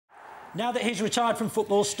Now that he's retired from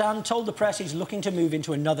football, Stan told the press he's looking to move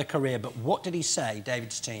into another career. But what did he say,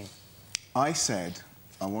 David's team? I said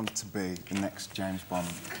I want to be the next James Bond.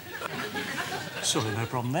 Surely no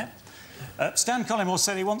problem there. Stan Collymore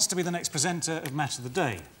said he wants to be the next presenter of Match of the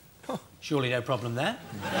Day. Oh, surely no problem there.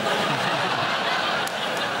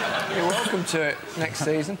 You're welcome to it next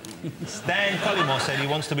season. Stan Collymore said he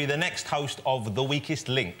wants to be the next host of The Weakest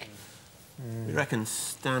Link. You reckon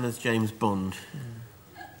Stan as James Bond?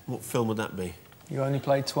 What film would that be? You only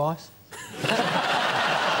played twice?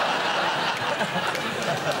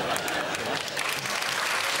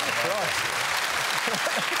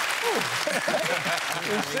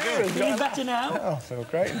 Feeling better now? Oh, I feel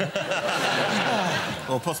great.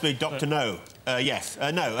 Or possibly Dr. No. Yes.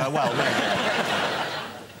 No. Well, no.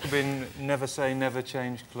 Been never say never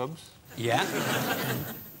change clubs? Yeah.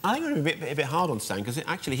 I think we're a bit hard on Stan, because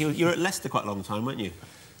actually you were at Leicester quite a long time, weren't you?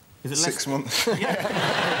 Is it 6 months. Yeah.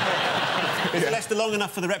 Is Leicester long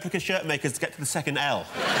enough for the replica shirt makers to get to the second L?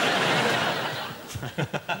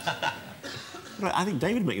 Right, I think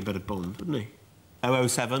David would make a better Bond, wouldn't he?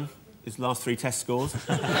 007, his last 3 test scores.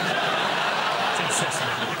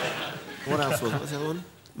 What else was the other one?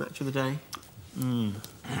 Match of the Day. Do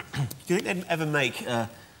you think they'd ever make an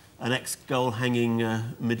ex-goal-hanging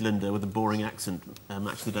Midlander with a boring accent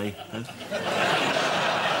Match of the Day?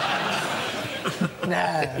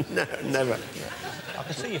 No. No, never. I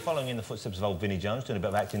can see you following in the footsteps of old Vinnie Jones, doing a bit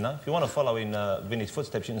of acting, though. If you want to follow in Vinnie's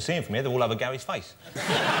footsteps, you can see him from here. They're all over Gary's face.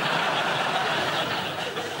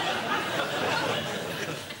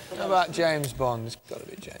 How about James Bond? It's got to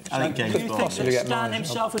be James. I think James Do you Bond. think that Stan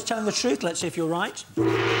himself was telling the truth? Let's see if you're right. Well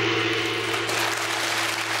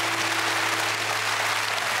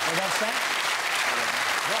done, Stan.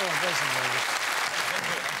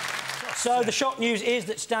 So the shock news is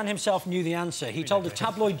that Stan himself knew the answer. He told a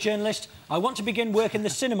tabloid journalist, "I want to begin work in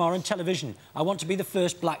the cinema and television. I want to be the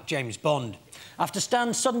first black James Bond." After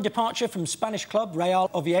Stan's sudden departure from Spanish club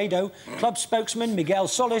Real Oviedo, club spokesman Miguel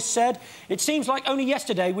Solis said, "It seems like only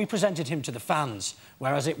yesterday we presented him to the fans,"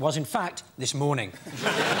 whereas it was, in fact, this morning.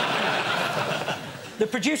 The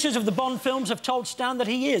producers of the Bond films have told Stan that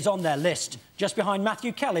he is on their list, just behind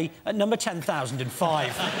Matthew Kelly at number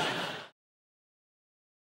 10,005.